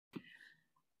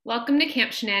Welcome to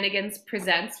Camp Shenanigans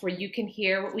Presents, where you can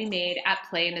hear what we made at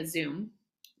Play in a Zoom.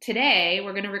 Today,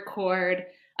 we're going to record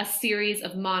a series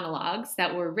of monologues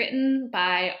that were written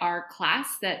by our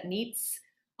class that meets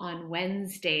on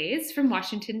Wednesdays from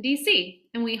Washington, D.C.,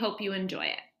 and we hope you enjoy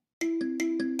it.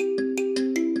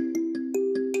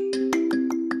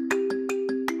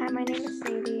 Hi, my name is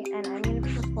Sadie, and I'm going to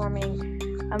be performing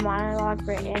a monologue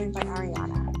written by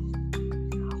Ariana.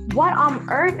 What on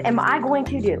earth am I going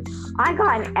to do? I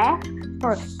got an F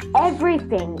for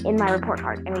everything in my report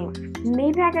card. I mean,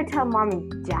 maybe I could tell mom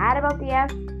and dad about the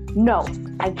F. No,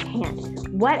 I can't.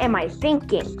 What am I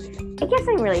thinking? I guess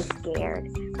I'm really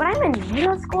scared. But I'm in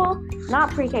middle school,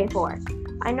 not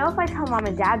pre-K4. I know if I tell mom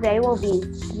and dad, they will be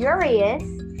furious,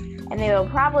 and they will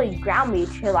probably ground me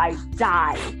till I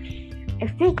die.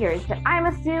 It figures that I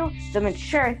must do the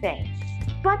mature thing.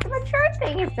 But the mature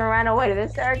thing is to run away to the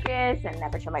circus and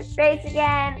never show my face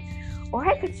again. Or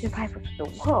I could survive with the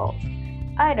wolves.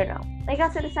 I don't know. I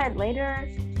guess I decide later.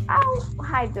 I'll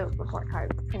hide the report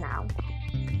card for now.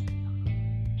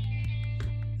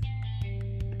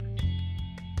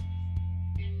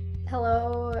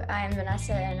 Hello, I'm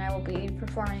Vanessa, and I will be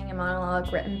performing a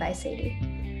monologue written by Sadie.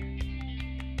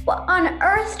 What on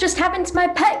earth just happened to my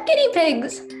pet guinea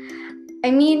pigs? I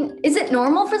mean, is it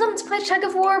normal for them to play tug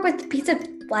of war with a piece of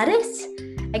lettuce?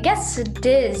 I guess it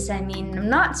is. I mean, I'm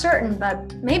not certain,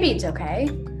 but maybe it's okay.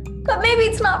 But maybe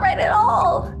it's not right at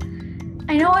all.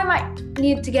 I know I might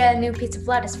need to get a new piece of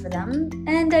lettuce for them,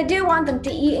 and I do want them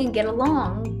to eat and get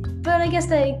along, but I guess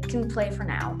they can play for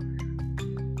now.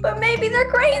 But maybe they're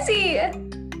crazy!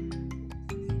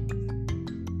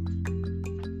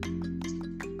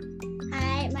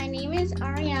 Hi, my name is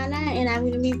Ariana, and I'm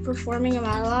going to be performing a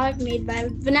monologue made by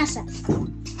Vanessa.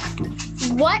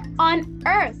 What on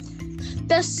earth?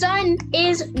 The sun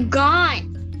is gone.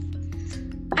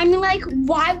 I mean,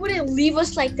 why would it leave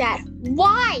us like that?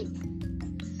 Why?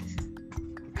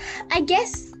 I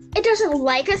guess it doesn't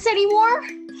like us anymore.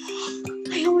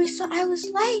 I always thought I was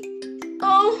light.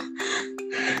 Oh,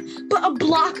 but a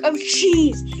block of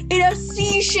cheese in a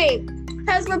C shape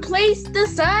has replaced the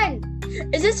sun.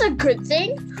 Is this a good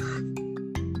thing?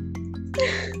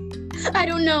 I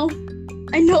don't know.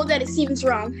 I know that it seems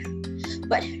wrong,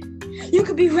 but you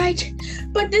could be right.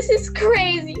 But this is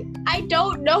crazy. I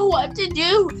don't know what to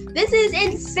do. This is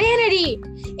insanity.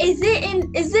 Is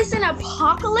this an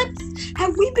apocalypse?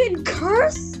 Have we been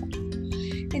cursed?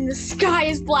 And the sky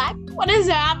is black. What is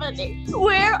happening?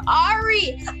 Where are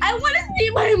we? I want to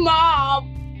see my mom.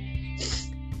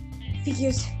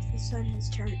 Figures the sun has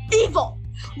turned evil.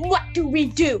 What do we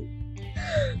do?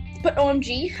 But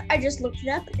OMG, I just looked it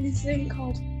up, and it's a thing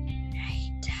called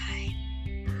nighttime.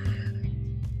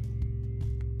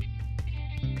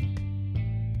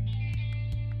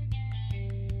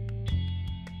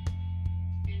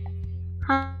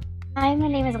 Hi, my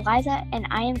name is Eliza, and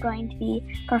I am going to be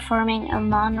performing a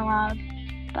monologue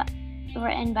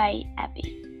written by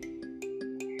Epi.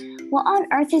 What on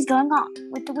earth is going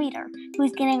on with the waiter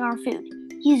who's getting our food?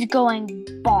 He's going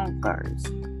bonkers.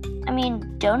 I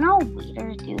mean, don't all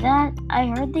waiters do that? I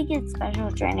heard they get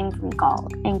special training from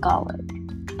in college.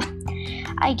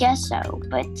 I guess so,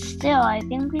 but still, I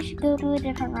think we should go to a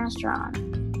different restaurant.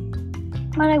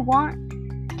 But I want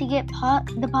to get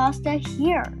the pasta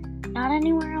here, not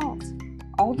anywhere else.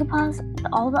 All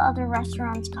the other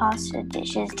restaurants' pasta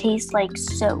dishes taste like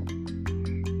soap.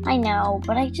 I know,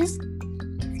 but I just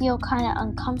feel kind of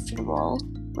uncomfortable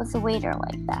with the waiter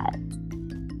like that.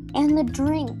 And the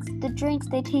drinks,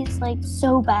 they taste like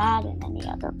so bad in any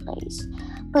other place.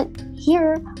 But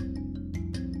here,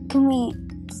 can we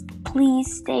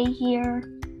please stay here?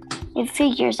 It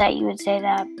figures that you would say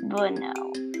that, but no.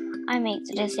 I make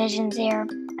the decisions here,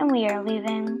 and we are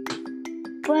leaving.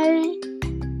 But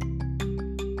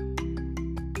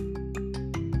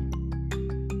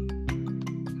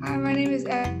Hi, my name is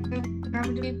Ed, and I'm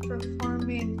going to be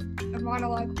performing a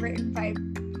monologue written by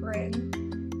Bryn.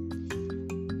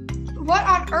 What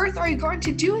on earth are you going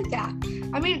to do with that?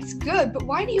 I mean, it's good, but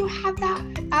why do you have that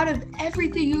out of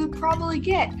everything you would probably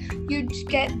get? You'd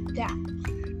get that.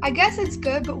 I guess it's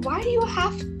good, but why do you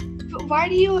have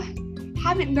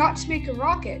it not to make a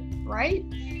rocket, right?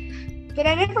 But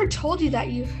I never told you that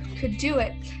you could do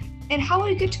it. And how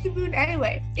would you get to the moon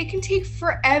anyway? It can take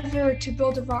forever to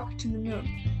build a rocket to the moon.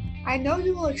 I know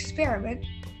you will experiment,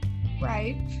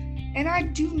 right? And I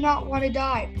do not want to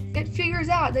die. It figures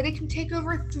out that it can take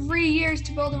over 3 years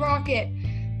to build a rocket.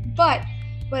 But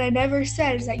what I never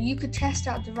said is that you could test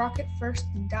out the rocket first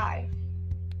and die.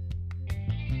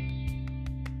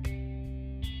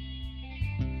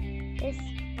 this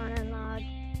monologue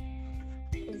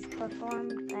is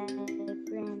performed by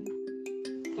Bryn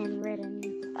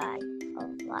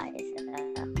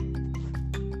Liza.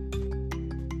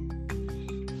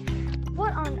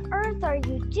 What on earth are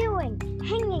you doing?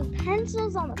 Hanging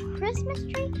pencils on the Christmas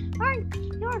tree?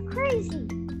 You're crazy.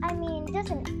 I mean,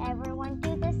 doesn't everyone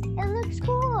do this? It looks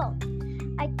cool.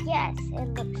 I guess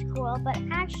it looks cool, but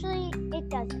actually it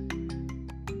doesn't.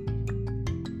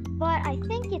 But I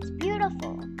think it's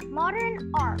beautiful.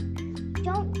 Modern art.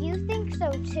 Don't you think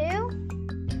so too?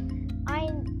 I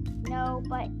know,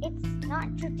 but it's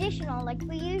not traditional like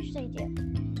we usually do.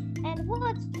 And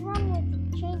what's wrong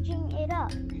with changing it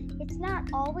up? It's not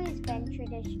always been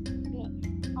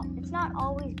It's not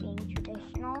always being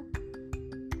traditional.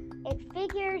 It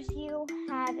figures you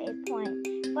have a point,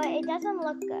 but it doesn't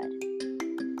look good.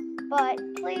 But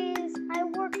please, I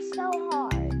worked so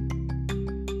hard.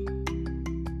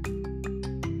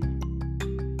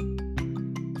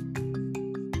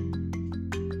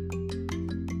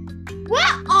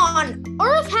 What on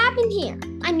earth happened here?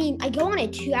 I mean, I go on a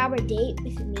 2-hour date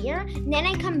with Amir, and then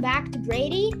I come back to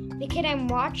Brady, the kid I'm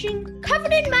watching,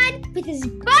 covered in mud with his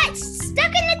butt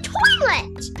stuck in the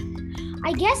toilet.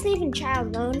 I guess leaving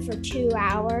child alone for 2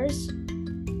 hours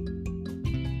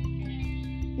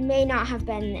may not have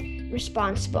been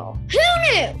responsible. Who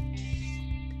knew?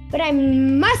 But I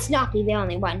must not be the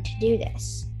only one to do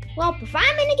this. Well, if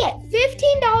I'm gonna get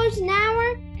 $15 an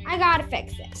hour, I gotta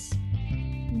fix this.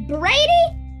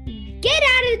 Brady, get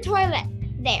out of the toilet.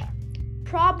 There.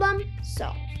 Problem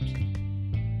solved.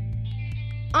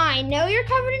 I know you're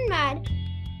covered in mud,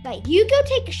 but you go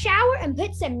take a shower and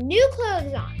put some new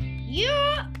clothes on. You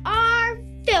are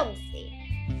filthy.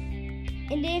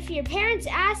 And if your parents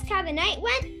ask how the night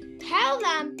went, tell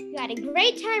them you had a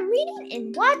great time reading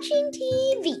and watching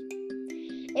TV.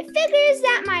 It figures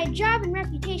that my job and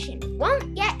reputation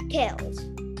won't get killed.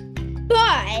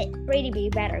 But Brady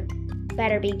better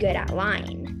be good at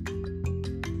lying.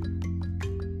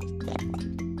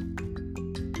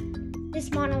 This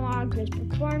monologue was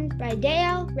performed by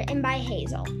Dale, written by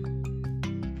Hazel.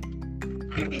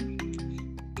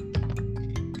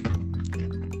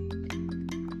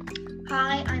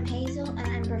 Hi, I'm Hazel, and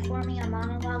I'm performing a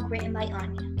monologue written by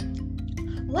Anya.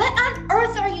 What on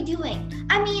earth are you doing?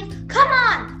 I mean, come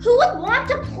on! Who would want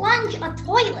to plunge a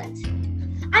toilet?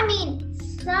 I mean,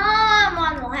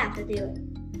 someone will have to do it.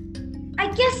 I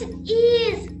guess it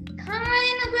is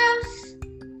kind of gross.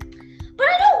 But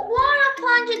I don't want to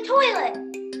plunge a toilet.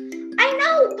 I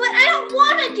know, but I don't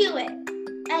want to do it.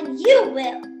 And you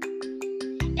will.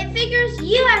 It figures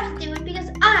you have to do it because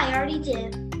I already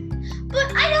did.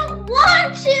 But I don't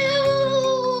want to!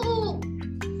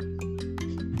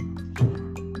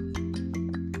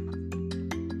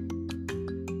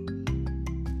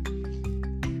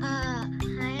 Hi,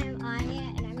 I'm Anya,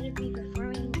 and I'm going to be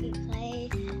performing a play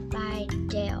by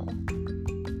Dale.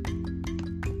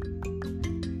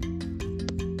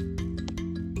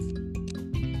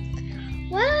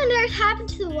 What on earth happened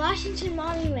to the Washington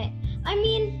Monument? I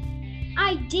mean,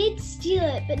 I did steal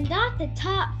it, but not the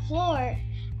top floor.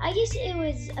 I guess it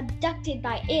was abducted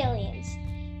by aliens.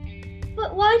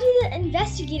 But why do the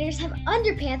investigators have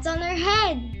underpants on their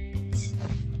heads?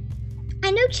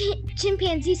 I know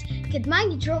chimpanzees could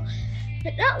mind control,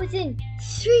 but not within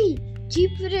 3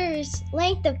 Jupiter's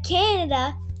length of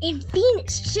Canada, and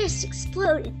Phoenix just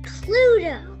exploded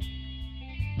Pluto.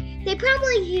 They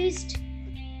probably used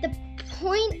the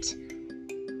point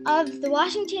of the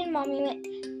Washington Monument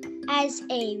as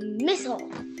a missile.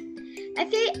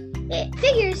 It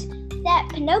figures that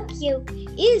Pinocchio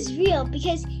is real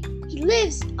because he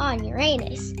lives on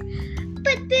Uranus.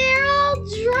 But they're all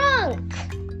drunk.